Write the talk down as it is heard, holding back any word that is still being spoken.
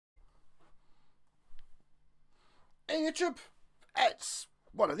Hey YouTube, it's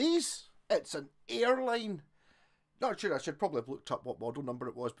one of these. It's an airline. Not sure, I should probably have looked up what model number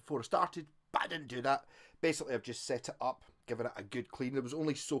it was before I started, but I didn't do that. Basically, I've just set it up, given it a good clean. It was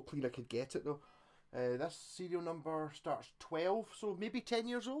only so clean I could get it though. This serial number starts 12, so maybe 10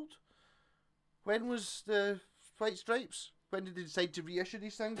 years old. When was the White Stripes? When did they decide to reissue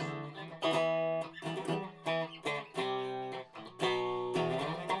these things?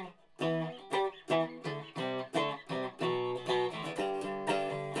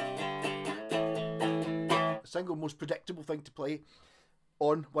 Single most predictable thing to play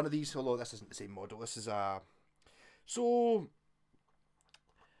on one of these, although this isn't the same model. This is a... So,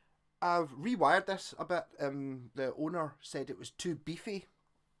 I've rewired this a bit. The owner said it was too beefy.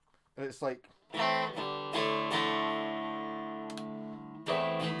 And it's like...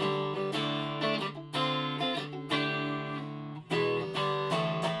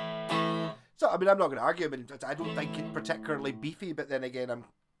 So, I mean, I'm not going to argue. I mean, I don't think it's particularly beefy, but then again, I'm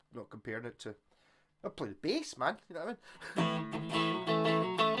not comparing it to... I play the bass, man. You know what I mean?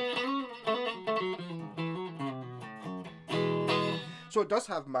 So it does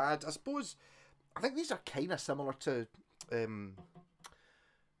have mad. I suppose. I think these are kind of similar to.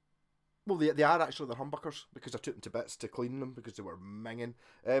 Well, they are actually the humbuckers because I took them to bits to clean them because they were minging.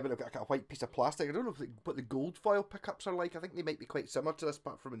 But I've got a white piece of plastic. I don't know what the gold foil pickups are like. I think they might be quite similar to this,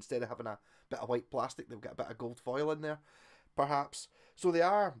 apart from instead of having a bit of white plastic, they've got a bit of gold foil in there, perhaps. So they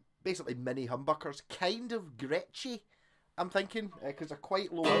are basically mini humbuckers, kind of Gretchy, I'm thinking, because they're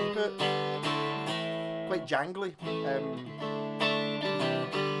quite low output, quite jangly.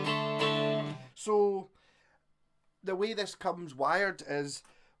 So the way this comes wired is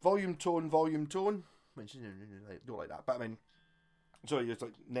volume, tone, which I don't like that, but I mean, so it's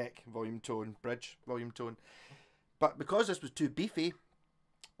like neck, volume, tone, bridge, volume, tone. But because this was too beefy,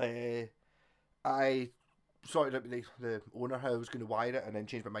 I sorted out with the owner how I was going to wire it, and then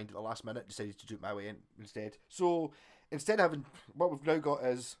changed my mind at the last minute, decided to do it my way instead. So instead of having, what we've now got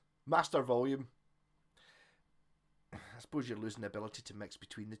is master volume. I suppose you're losing the ability to mix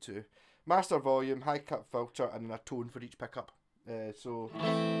between the two. Master volume, high cut filter, and then a tone for each pickup. So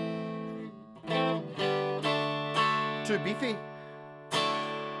too beefy.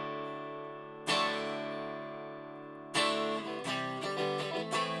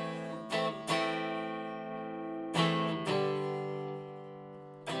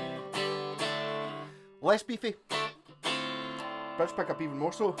 Less beefy. Bridge pickup even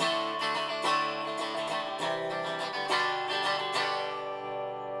more so.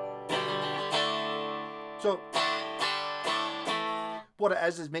 So what it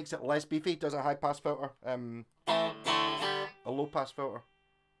is makes it less beefy. Does a high pass filter, a low pass filter,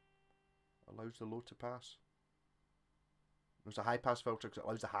 allows the low to pass. There's a high pass filter because it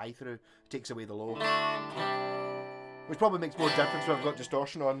allows the high through, takes away the low, which probably makes more difference when I've got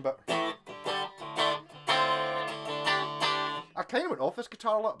distortion on, but I kind of went off this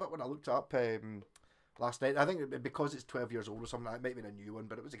guitar a little bit when I looked it up last night. I think because it's 12 years old or something, it might have been a new one,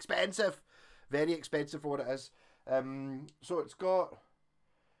 but it was expensive. Very expensive for what it is. So it's got...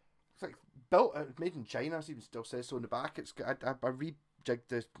 It's like built, made in China, it even still says so on the back. It's got, I rejigged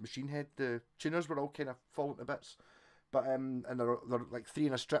the machine head. The tuners were all kind of falling to bits. But and they're like 3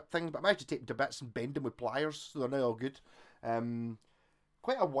 in a strip thing. But I managed to take them to bits and bend them with pliers, so they're now all good.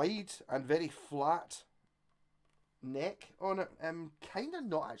 Quite a wide and very flat neck on it, kind of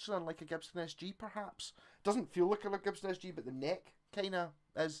not actually unlike a Gibson SG, perhaps. Doesn't feel like a Gibson SG, but the neck kind of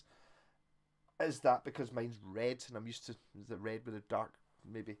is that, because mine's red and I'm used to the red with the dark,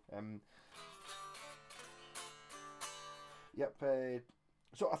 maybe. Yep.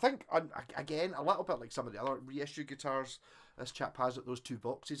 So I think, again, a little bit like some of the other reissue guitars this chap has at those 2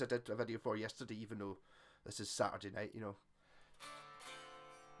 boxes I did a video for yesterday, even though this is Saturday night, you know.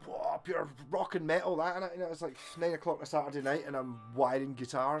 Whoa, pure rock and metal, that, innit? You know, it's like 9 o'clock on a Saturday night and I'm wiring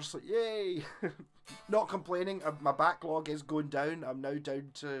guitars. Like, yay! Not complaining. My backlog is going down. I'm now down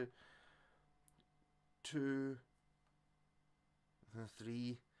to 2,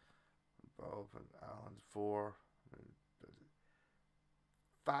 3, Bob and Alan, 4,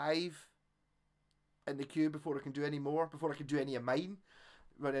 5 in the queue before I can do any more. Before I can do any of mine.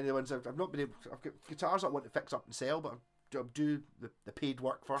 But any of the ones I've not been able. I've got guitars I want to fix up and sell, but I'll do the paid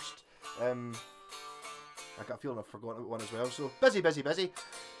work first. I got a feeling I've forgotten about one as well, so busy.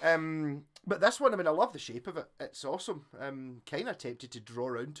 But this one, I mean, I love the shape of it. It's awesome. Kind of tempted to draw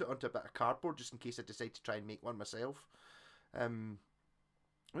around it onto a bit of cardboard just in case I decide to try and make one myself. Maybe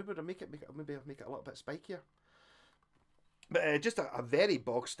I'll make it a little bit spikier. But just a very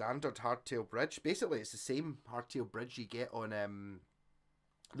bog standard hardtail bridge. Basically, it's the same hardtail bridge you get on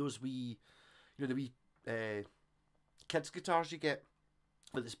those wee, you know, the wee kids guitars you get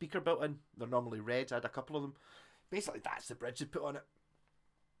with the speaker built in. They're normally red. I had a couple of them. Basically, that's the bridge they put on it.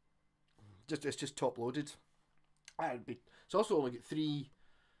 It's just top loaded. It's also only got 3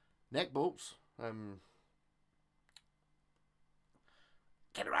 neck bolts. Kind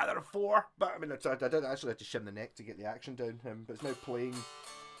of rather a 4, but I mean, I did actually have to shim the neck to get the action down. But it's now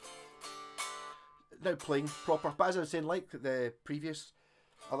playing proper. But as I was saying, like the previous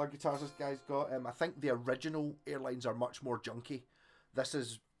other guitars this guy's got, I think the original Airlines are much more junky. This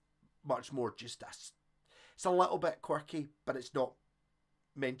is much more just it's a little bit quirky, but it's not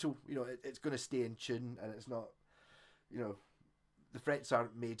mental. You know, it's going to stay in tune, and it's not, you know, the frets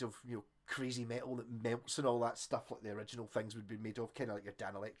aren't made of, you know, crazy metal that melts and all that stuff like the original things would be made of, kind of like your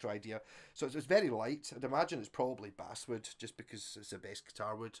Dan Electro idea. So it's very light. I'd imagine it's probably basswood, just because it's the best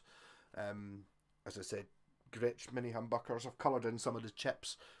guitar wood. As I said, Gretsch mini humbuckers. I've coloured in some of the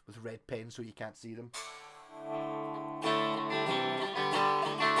chips with red pen so you can't see them.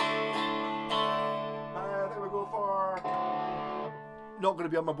 There we go for... Not going to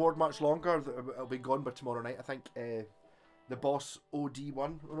be on my board much longer. It'll be gone by tomorrow night, I think. The Boss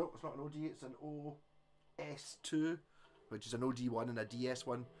OD1. Oh no, it's not an OD, it's an OS2, which is an OD1 and a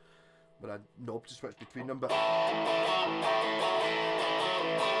DS1 with a knob to switch between them. But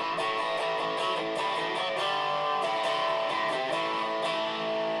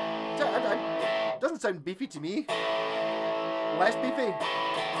doesn't sound beefy to me. Less beefy.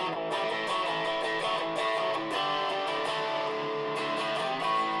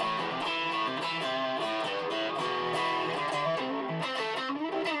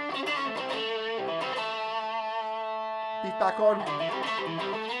 Beef back on.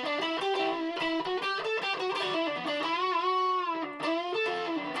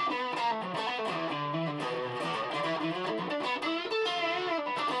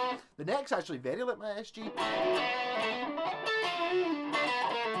 The neck's actually very like my SG.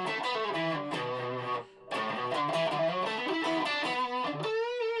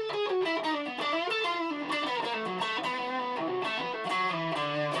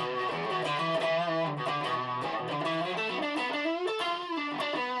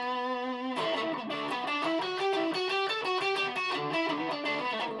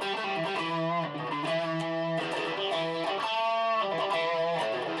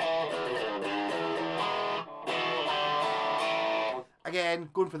 Again,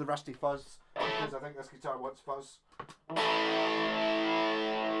 going for the rusty fuzz, because I think this guitar wants fuzz.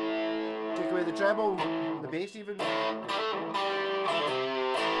 Take away the treble, the bass even.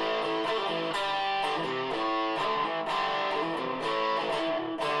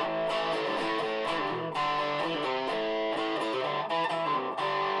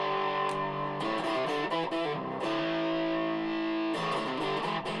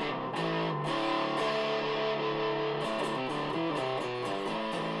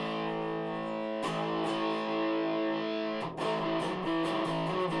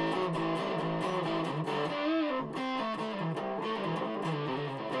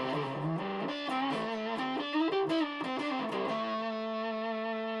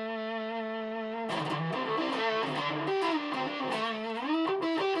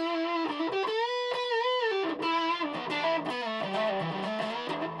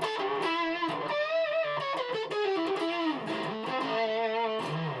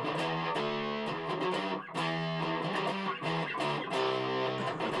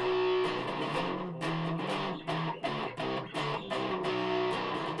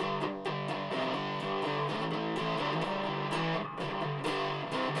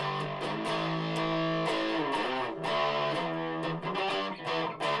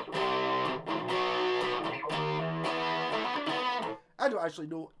 I don't actually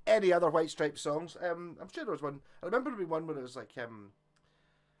know any other White Stripes songs. I'm sure there was one. I remember there being one where it was like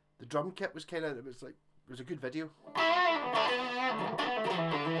the drum kit was kind of, it was a good video. I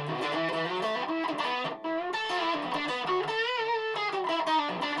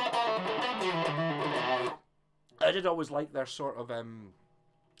did always like their sort of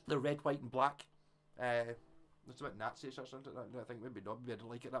the red, white, and black. It's a bit Nazi-ish or something. I think maybe not. Maybe I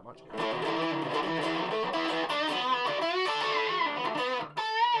didn't like it that much.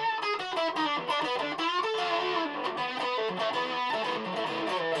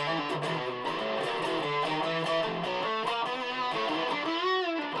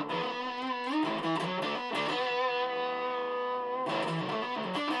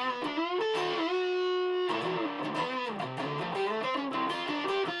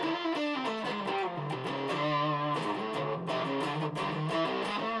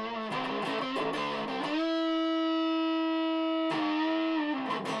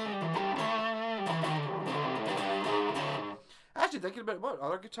 actually thinking about what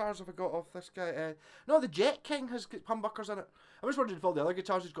other guitars have I got off this guy. No, the Jet King has got humbuckers in it. I'm just wondering if all the other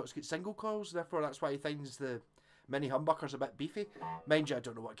guitars he's got single coils, therefore that's why he finds the mini humbuckers a bit beefy. Mind you, I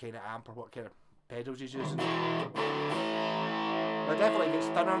don't know what kind of amp or what kind of pedals he's using. But definitely gets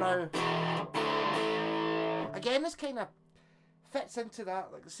thinner now. Again, this kind of fits into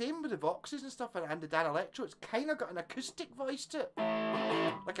that, like the same with the Voxes and stuff and the Dan Electro. It's kind of got an acoustic voice to it.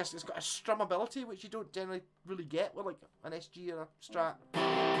 Like it's got a strummability which you don't generally really get with like an SG or a Strat.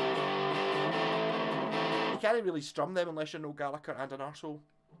 You can't really strum them unless you're no Gallagher and an arsehole.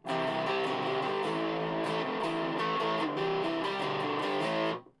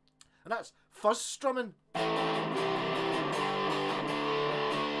 And that's fuzz strumming. But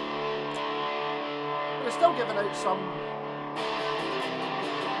it's still giving out some.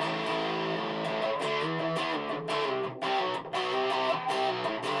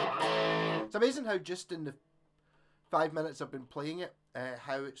 It's amazing how just in the 5 minutes I've been playing it,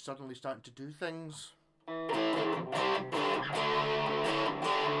 how it's suddenly starting to do things.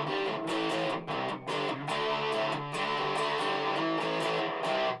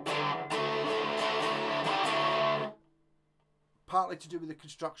 Partly to do with the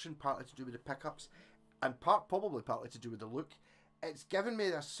construction, partly to do with the pickups, and probably partly to do with the look. It's given me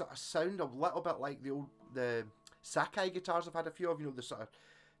a sort of sound a little bit like the Sakai guitars I've had a few of, you know, the sort of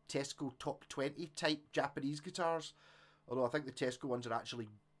Tesco top 20 type Japanese guitars. Although I think the Tesco ones are actually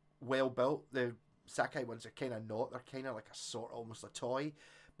well built. The Sakai ones are kind of not. They're kind of like a sort of almost a toy.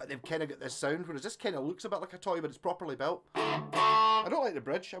 But they've kind of got this sound, whereas this kind of looks a bit like a toy, but it's properly built. I don't like the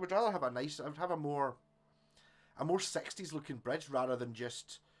bridge. I would rather have I would have a more 60s looking bridge rather than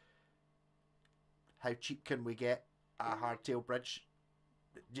just how cheap can we get a hardtail bridge.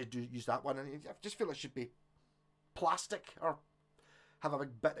 Use that one. And I just feel it should be plastic or have a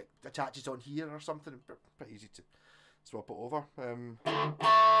big bit that attaches on here or something. Pretty easy to swap it over.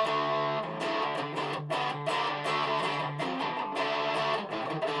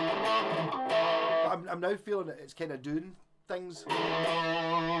 I'm now feeling that it's kind of doing things.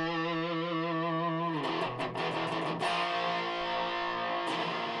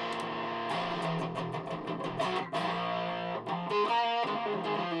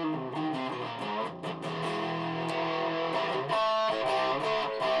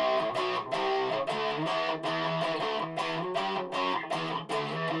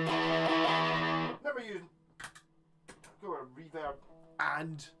 Reverb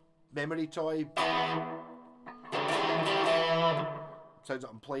and memory toy. Sounds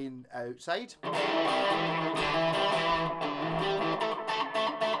like I'm playing outside.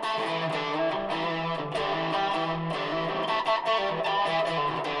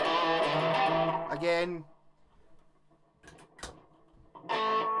 Again,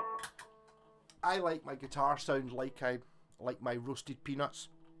 I like my guitar sound like I like my roasted peanuts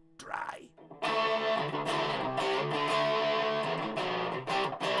dry.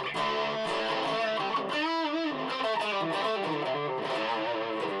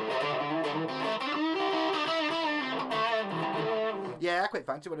 Yeah, I quite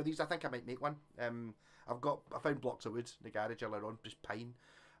fancy one of these. I think I might make one. I found blocks of wood in the garage earlier on, just pine.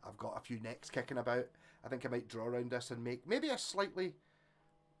 I've got a few necks kicking about. I think I might draw around this and make maybe a slightly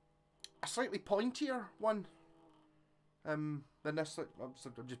pointier one than this.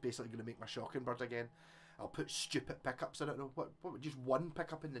 I'm just basically going to make my shocking bird again. I'll put stupid pickups in it though. What just one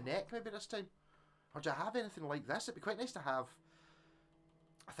pickup in the neck maybe this time? Or do I have anything like this? It'd be quite nice to have.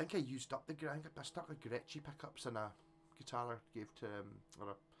 I think I used up I stuck the Gretschy pickups in a guitar I gave to or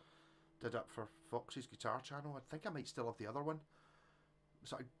I did up for Fox's guitar channel. I think I might still have the other one.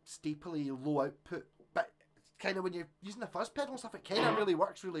 Sort of stapley low output, but kind of when you're using the fuzz pedal and stuff, it kind of really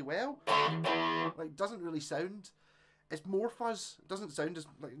works really well. Like, it doesn't really sound. It's more fuzz. It doesn't sound as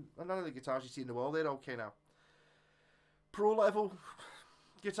like none of the guitars you see in the wall. They're all kind of pro level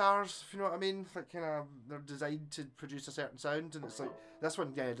guitars, if you know what I mean. Like kind of they're designed to produce a certain sound, and it's like this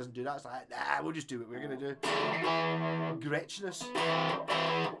one yeah, it doesn't do that. It's like nah, we'll just do what we're gonna do. Gretchness.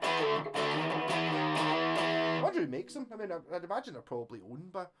 I wonder who makes them. I mean, I'd imagine they're probably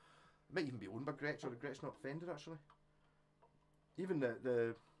owned by. It might even be owned by Gretsch, or the Gretsch not Fender actually. Even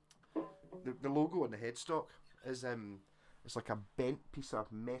the logo on the headstock is it's like a bent piece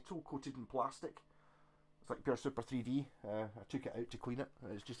of metal coated in plastic. It's like Pure Super 3D. I took it out to clean it,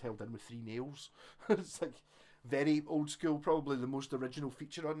 and it's just held in with 3 nails. It's like very old school, probably the most original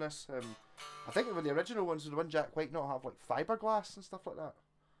feature on this. I think with the original ones, the one Jack White not have like fiberglass and stuff like that.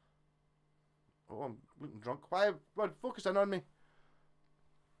 Oh, I'm looking drunk. Why? Focus in on me.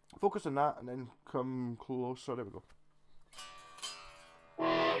 Focus on that and then come closer. There we go.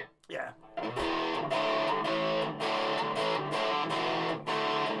 Yeah.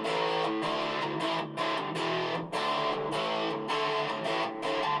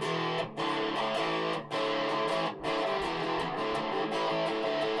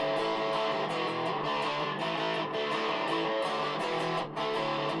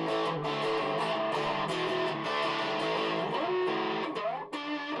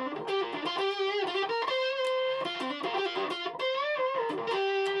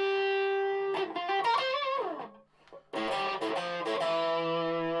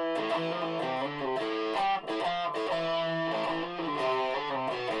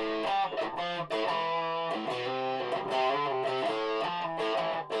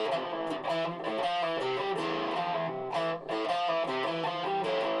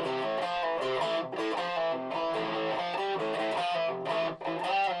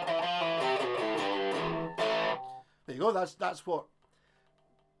 know that's what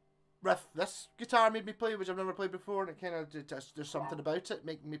riff this guitar made me play, which I've never played before, and it kind of there's something about it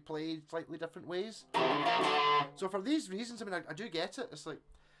making me play slightly different ways. So for these reasons, I mean, I do get it. It's like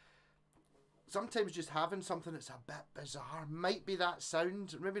sometimes just having something that's a bit bizarre might be that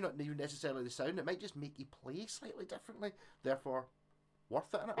sound, maybe not even necessarily the sound. It might just make you play slightly differently. Therefore,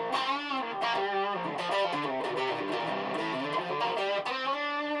 worth it, innit?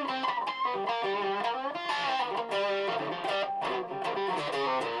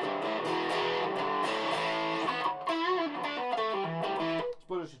 I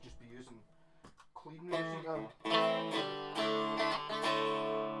suppose I should just be using clean music now.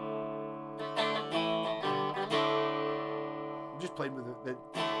 I'm just playing with the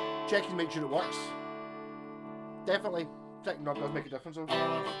checking, make sure it works. Definitely. Checking knob does make a difference though.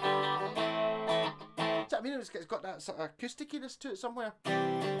 I mean, it's got that sort of acousticiness to it somewhere.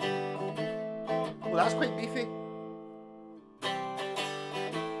 Well, that's quite beefy.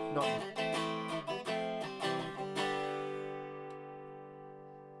 No.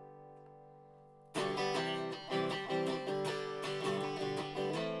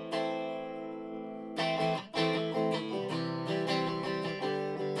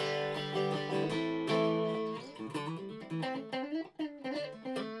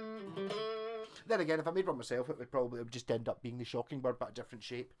 Then again, if I made one myself, it would just end up being the Shocking Bird, but a different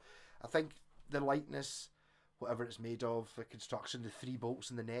shape. I think the lightness, whatever it's made of, the construction, the 3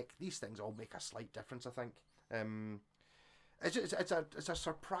 bolts in the neck, these things all make a slight difference, I think. It's a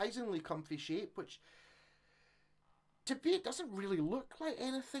surprisingly comfy shape, which, to me, it doesn't really look like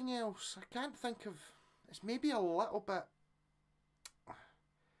anything else. I can't think of... It's maybe a little bit...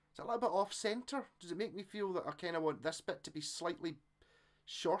 It's a little bit off-centre. Does it make me feel that I kind of want this bit to be slightly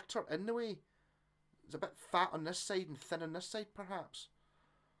shorter in the way? It's a bit fat on this side and thin on this side, perhaps.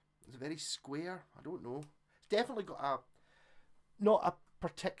 It's very square. I don't know. It's definitely got a... Not a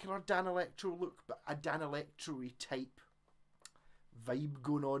particular Dan Electro look, but a Dan Electro-y type vibe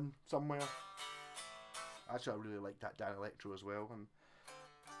going on somewhere. Actually, I really like that Dan Electro as well, and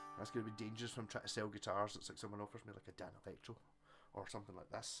that's going to be dangerous when I'm trying to sell guitars. It's like someone offers me like a Dan Electro or something like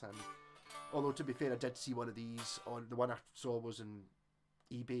this. Although, to be fair, I did see one of these on... The one I saw was in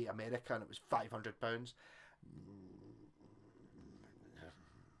eBay America, and it was £500.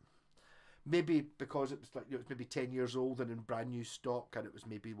 Maybe because it was like, you know, it was maybe 10 years old and in brand new stock, and it was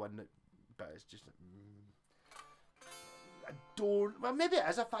maybe one that, but it's just I don't, well, maybe it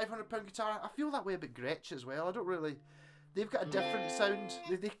is a £500 guitar. I feel that way about Gretsch as well. I don't really, they've got a different sound.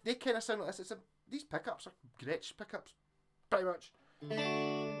 They kind of sound like this. These pickups are Gretsch pickups, pretty much,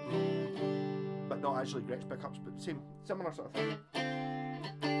 but not actually Gretsch pickups, but similar sort of thing.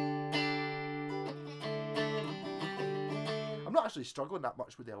 I'm not actually struggling that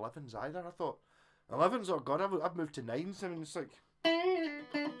much with the 11s either. I thought 11s, oh god, I've moved to 9s. I mean, it's like,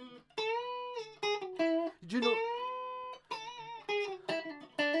 do you know,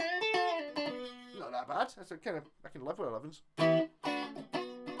 not that bad. It's kind of, I can live with 11s.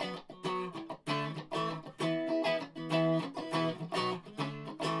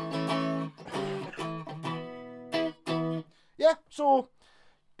 Yeah, so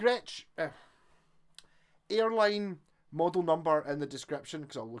Gretsch, airline. Model number in the description,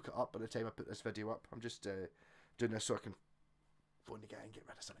 because I'll look it up by the time I put this video up. I'm just doing this so I can phone the guy and get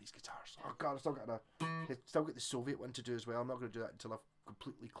rid of some of these guitars. Oh god, I've still got the Soviet one to do as well. I'm not going to do that until I've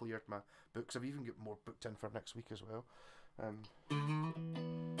completely cleared my books. I've even got more booked in for next week as well.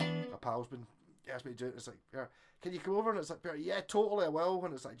 My pal's been asked me to do it. It's like, yeah, can you come over? And it's like, yeah, totally I will.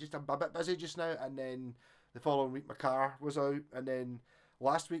 And it's like, just I'm a bit busy just now. And then the following week my car was out, and then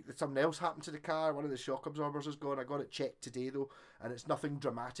last week something else happened to the car. One of the shock absorbers is gone. I got it checked today though, and it's nothing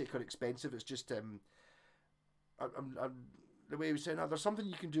dramatic or expensive. It's just the way he was saying, oh, there's something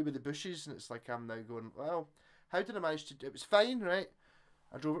you can do with the bushes, and it's like, I'm now going, well, how did I manage to do it? Was fine, right?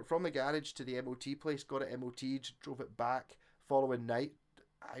 I drove it from the garage to the MOT place, got it MOT'd, drove it back. Following night,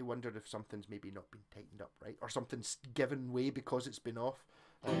 I wondered if something's maybe not been tightened up right, or something's given way because it's been off.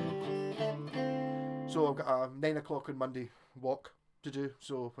 So I've got a 9 o'clock on Monday walk to do,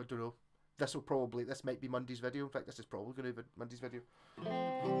 so I don't know. This might be Monday's video. In fact, this is probably going to be Monday's video.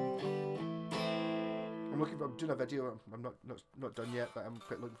 I'm doing a video. I'm not done yet, but I'm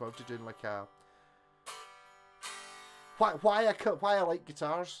quite looking forward to doing like a why I like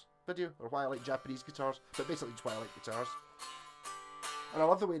guitars video, or why I like Japanese guitars, but basically just why I like guitars. And I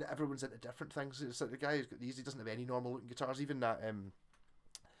love the way that everyone's into different things. It's like the guy who's got these, he doesn't have any normal looking guitars. Even that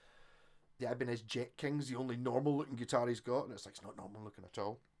the Ibanez Jet King's the only normal looking guitar he's got, and it's like, it's not normal looking at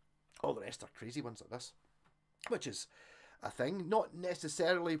all. All the rest are crazy ones like this, which is a thing. Not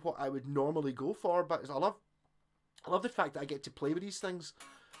necessarily what I would normally go for, but I love I love the fact that I get to play with these things.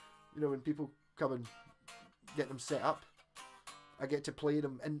 You know, when people come and get them set up, I get to play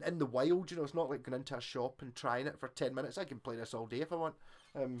them in the wild. You know, it's not like going into a shop and trying it for 10 minutes. I can play this all day if I want.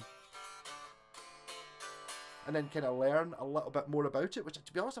 And then kind of learn a little bit more about it, which,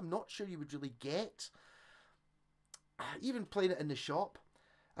 to be honest, I'm not sure you would really get. Even playing it in the shop,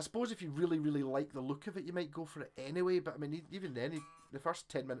 I suppose if you really, really like the look of it, you might go for it anyway. But I mean, even then, the first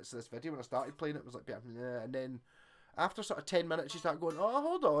 10 minutes of this video, when I started playing it, was like, nah. And then after sort of 10 minutes, you start going, oh,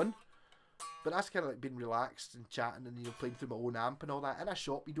 hold on. But that's kind of like being relaxed and chatting and, you know, playing through my own amp and all that. In a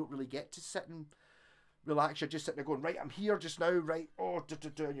shop, you don't really get to sit and relax. You're just sitting there going, right, I'm here just now, right, oh,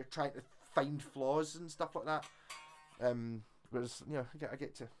 and you're trying to find flaws and stuff like that. Whereas, you know, I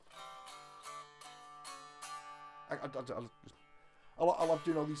get to... I love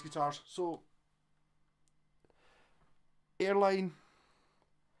doing all these guitars. So, airline,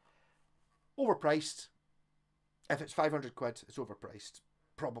 overpriced. If it's 500 quid, it's overpriced.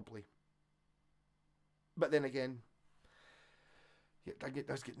 Probably. But then again, yeah,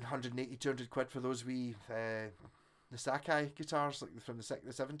 I was getting 180, 200 quid for those wee the Sakai guitars, like from the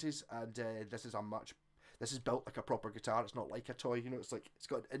 70s, and this is built like a proper guitar. It's not like a toy, you know. It's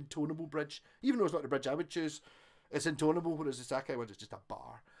got an intonable bridge, even though it's not the bridge I would choose. It's intonable, whereas the Sakai one is just a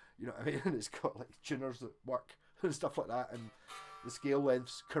bar, you know what I mean? And it's got like tuners that work and stuff like that, and the scale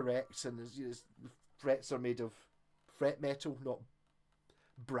length's correct, and you know, the frets are made of fret metal, not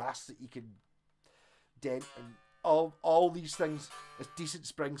brass that you can dent, and all these things. It's decent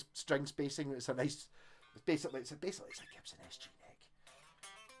string spacing. It's basically it's a Gibson SG neck.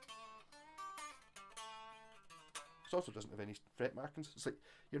 It also doesn't have any fret markings. It's like,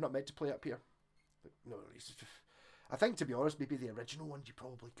 you're not meant to play up here. But no, I think, to be honest, maybe the original ones you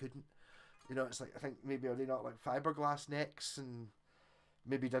probably couldn't. You know, it's like, I think maybe are they not like fiberglass necks, and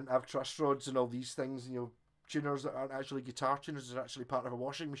maybe didn't have truss rods and all these things, you know, tuners that aren't actually guitar tuners, are actually part of a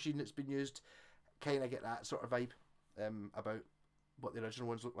washing machine that's been used. Kind of get that sort of vibe about what the original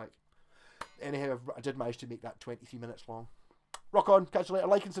ones look like. Anyhow, I did manage to make that 23 minutes long. Rock on, catch you later.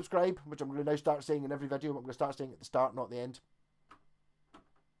 Like and subscribe, which I'm going to now start saying in every video, but I'm going to start saying at the start, not the end.